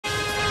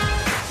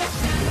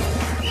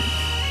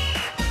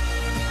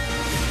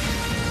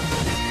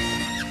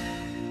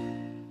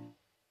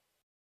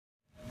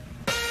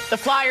The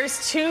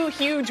Flyers, 2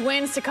 huge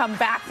wins to come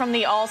back from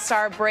the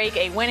All-Star break.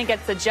 A win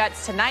against the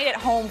Jets tonight at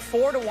home,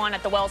 4-1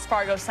 at the Wells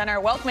Fargo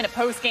Center. Welcome to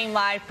Postgame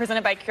Live,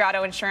 presented by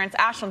Curado Insurance.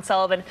 Ashlyn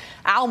Sullivan,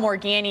 Al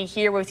Morgani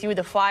here with you.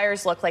 The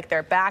Flyers look like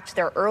they're back to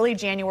their early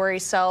January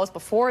selves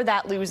before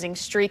that losing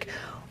streak.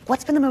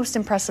 What's been the most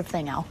impressive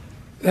thing, Al?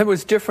 It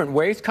was different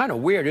ways. Kind of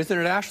weird, isn't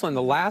it, Ashlyn?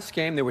 The last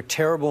game, they were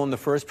terrible in the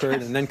first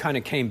period and then kind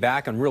of came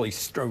back and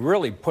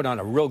really put on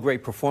a real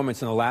great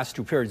performance in the last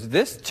 2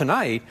 periods.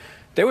 Tonight,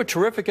 they were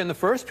terrific in the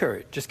first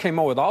period. Just came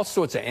out with all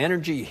sorts of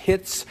energy,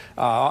 hits.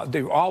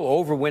 They were all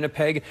over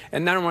Winnipeg.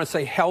 And I don't want to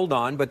say held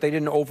on, but they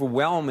didn't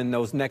overwhelm in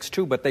those next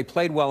 2. But they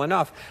played well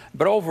enough.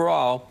 But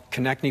overall,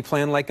 Konechny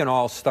playing like an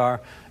all-star.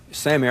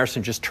 Sam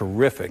Ersson just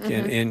terrific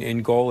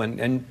in goal.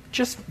 And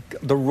just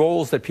the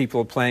roles that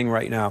people are playing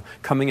right now.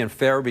 Coming in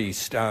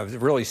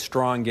Fairbeast, really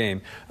strong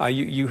game.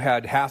 You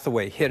had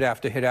Hathaway hit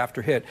after hit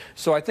after hit.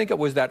 So I think it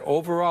was that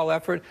overall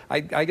effort.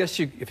 I guess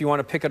if you want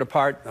to pick it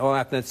apart,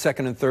 after that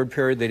second and third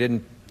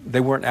period, they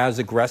weren't as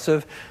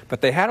aggressive, but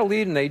they had a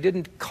lead and they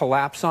didn't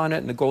collapse on it,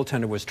 and the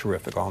goaltender was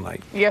terrific all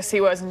night. Yes, he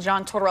was. And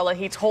John Tortorella,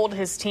 he told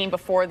his team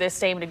before this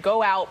game to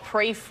go out,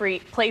 play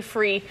free,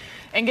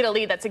 and get a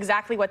lead. That's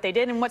exactly what they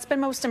did. And what's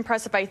been most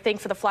impressive, I think,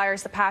 for the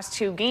Flyers the past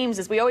 2 games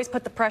is we always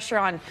put the pressure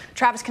on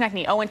Travis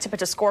Konechny, Owen Tippett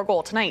to score a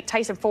goal tonight,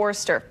 Tyson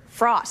Forrester,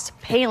 Frost,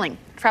 Paling,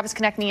 Travis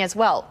Konechny as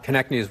well.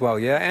 Konechny as well,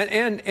 yeah.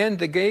 And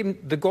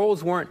the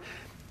goals weren't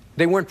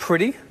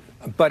pretty,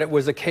 but it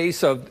was a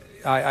case of,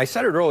 I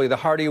said it earlier, the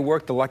harder you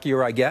work, the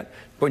luckier I get.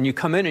 But when you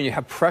come in and you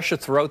have pressure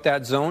throughout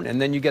that zone,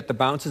 and then you get the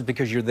bounces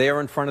because you're there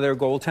in front of their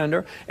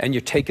goaltender, and you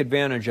take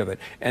advantage of it.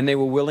 And they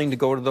were willing to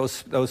go to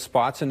those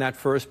spots in that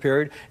first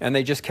period, and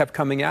they just kept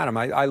coming at them.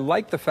 I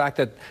like the fact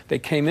that they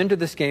came into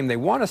this game. They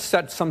want to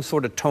set some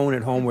sort of tone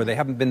at home where they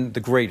haven't been the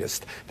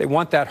greatest. They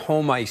want that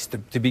home ice to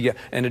be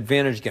an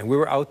advantage again. We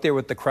were out there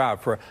with the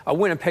crowd for a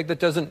Winnipeg that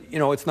doesn't,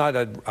 it's not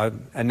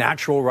a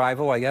natural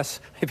rival, I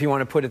guess, if you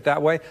want to put it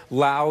that way.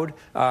 Loud,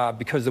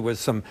 because there was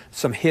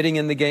some hitting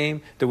in the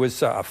game. There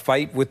was a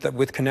fight with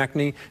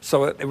Konechny,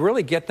 so it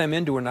really get them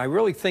into it. And I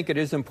really think it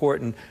is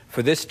important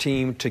for this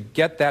team to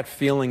get that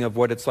feeling of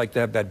what it's like to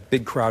have that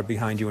big crowd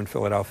behind you in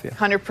Philadelphia.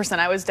 100%.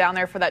 I was down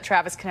there for that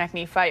Travis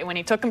Konechny fight, and when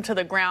he took him to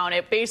the ground,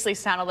 it basically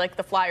sounded like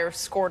the Flyers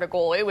scored a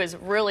goal. It was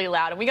really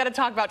loud. And we got to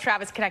talk about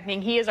Travis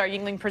Konechny. He is our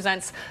Yuengling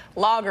Presents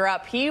logger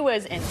up. He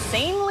was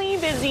insanely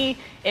busy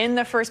in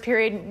the first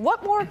period.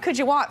 What more could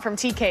you want from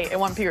TK in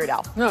 1 period,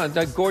 Al? No,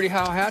 that Gordie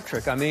Howe hat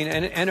trick. I mean,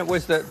 and it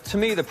was, to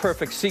me, the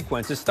perfect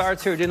sequence. It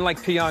starts here. Didn't like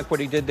Pionk,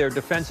 what he did there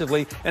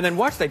defensively, and then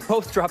watch, they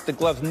both drop the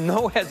gloves.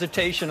 No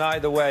hesitation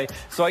either way.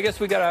 So I guess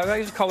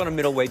I just call it a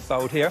middleweight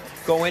bout here.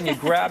 Go in, you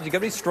grab. You got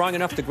to be strong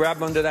enough to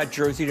grab under that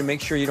jersey to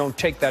make sure you don't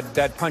take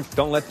that punch.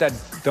 Don't let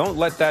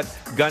that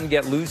gun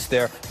get loose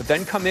there. But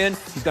then come in.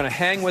 He's going to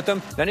hang with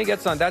them. Then he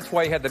gets on. That's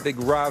why he had the big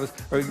rouse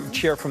or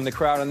cheer from the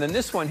crowd. And then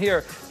this one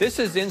here, this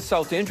is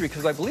insult to injury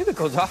because I believe it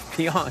goes off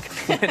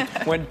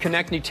Pionk when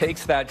Konechny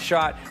takes that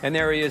shot, and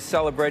there he is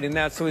celebrating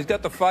that. So he's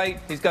got the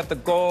fight, he's got the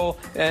goal,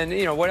 and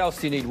what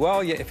else do you need? Well,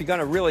 if you're going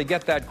to really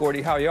get that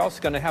Gordie Howe, you're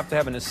also going to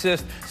have an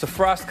assist. So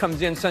Frost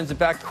comes in, sends it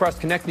back across.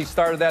 Konechny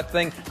started that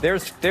thing.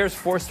 There's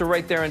Forster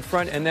right there in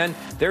front, and then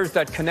there's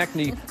that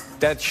Konechny,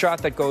 that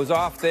shot that goes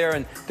off there,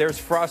 and there's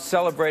Frost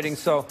celebrating.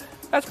 So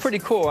that's pretty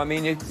cool. I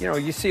mean,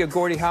 you see a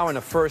Gordie Howe in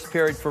the first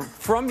period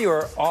from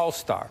your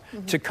All-Star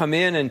to come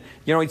in, and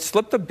he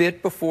slipped a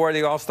bit before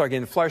the All-Star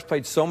game. The Flyers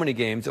played so many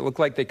games, it looked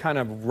like they kind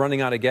of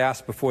running out of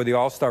gas before the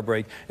All-Star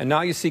break, and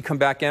now you see come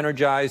back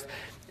energized.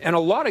 And a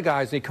lot of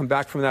guys, when you come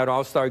back from that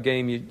All-Star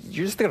game, you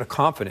just got a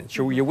confidence.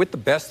 You're with the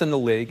best in the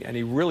league, and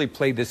he really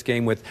played this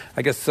game with,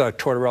 I guess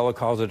Tortorella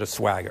calls it a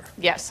swagger.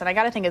 Yes, and I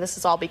got to think this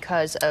is all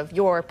because of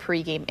your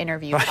pregame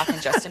interview talking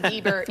Justin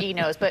Bieber. He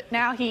knows, but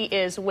now he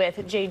is with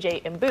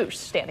JJ and Boosh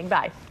standing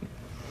by.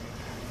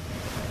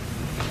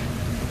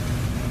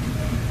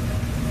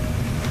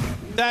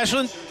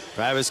 Ashlyn,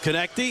 Travis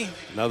Konechny,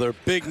 another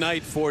big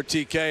night for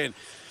TK. And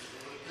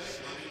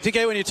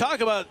TK, when you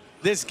talk about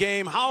this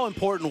game, how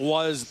important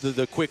was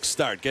the quick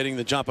start, getting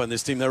the jump on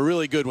this team? They're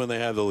really good when they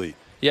have the lead.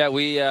 Yeah,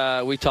 we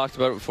talked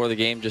about it before the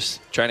game,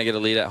 just trying to get a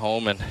lead at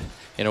home,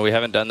 and we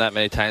haven't done that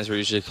many times. We're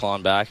usually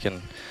clawing back,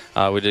 and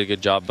we did a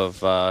good job of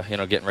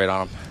getting right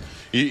on them.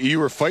 You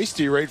were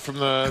feisty right from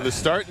the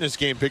start in this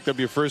game. Picked up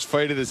your first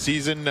fight of the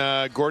season,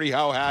 Gordie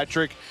Howe hat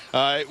trick.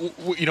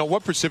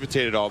 What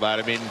precipitated all that?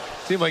 I mean, it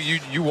seemed like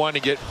you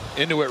wanted to get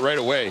into it right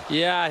away.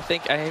 Yeah,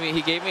 I mean,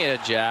 he gave me a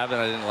jab,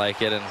 and I didn't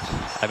like it. And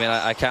I mean,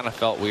 I kind of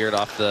felt weird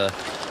off the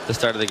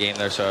start of the game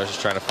there, so I was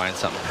just trying to find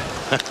something.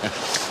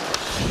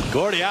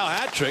 Gordie Howe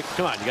hat trick.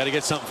 Come on, you got to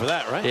get something for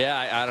that, right?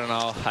 Yeah, I don't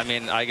know. I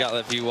mean,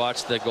 if you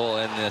watch the goal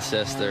and the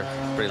assist, they're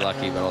pretty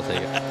lucky, but I'll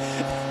take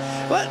it.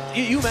 But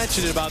you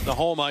mentioned it about the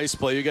home ice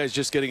play. You guys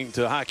just getting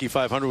to Hockey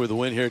 500 with a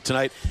win here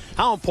tonight.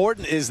 How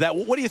important is that?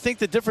 What do you think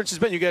the difference has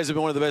been? You guys have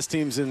been one of the best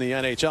teams in the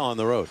NHL on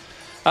the road.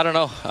 I don't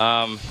know.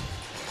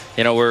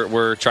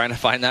 We're trying to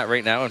find that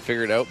right now and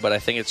figure it out. But I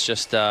think it's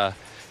just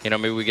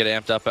maybe we get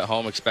amped up at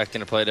home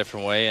expecting to play a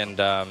different way. And,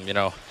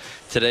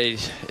 today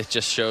it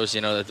just shows,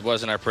 that it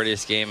wasn't our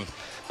prettiest game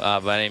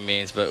by any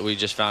means, but we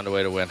just found a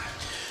way to win.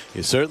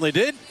 You certainly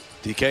did.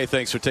 DK,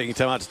 thanks for taking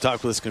time out to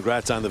talk with us.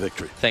 Congrats on the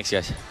victory. Thanks,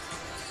 guys.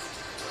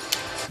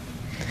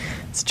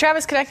 So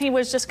Travis Konechny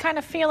was just kind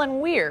of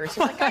feeling weird. He's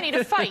like, I need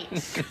to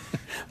fight.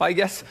 I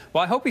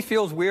hope he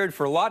feels weird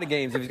for a lot of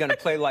games if he's going to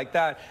play like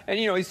that. And,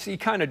 he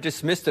kind of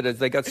dismissed it as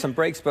they got some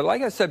breaks. But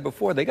like I said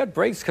before, they got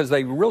breaks because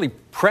they really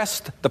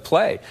pressed the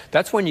play.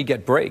 That's when you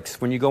get breaks,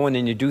 when you go in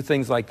and you do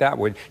things like that,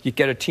 where you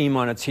get a team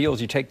on its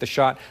heels, you take the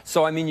shot.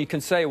 So, you can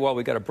say, well,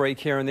 we got a break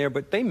here and there,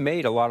 but they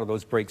made a lot of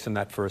those breaks in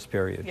that first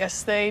period.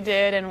 Yes, they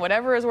did. And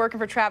whatever is working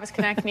for Travis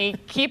Konechny,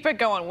 keep it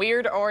going,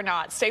 weird or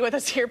not. Stay with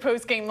us here,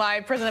 Postgame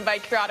Live, presented by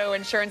Curado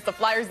Insurance. The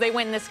Flyers, they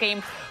win this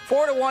game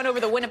 4-1 over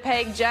the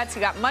Winnipeg Jets.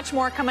 We got much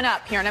more coming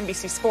up here on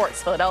NBC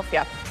Sports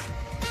Philadelphia.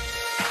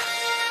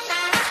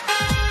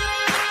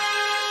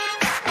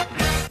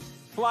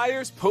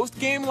 Flyers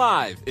Postgame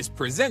Live is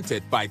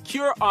presented by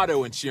Cure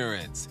Auto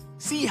Insurance.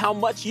 See how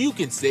much you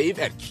can save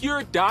at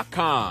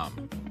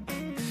Cure.com.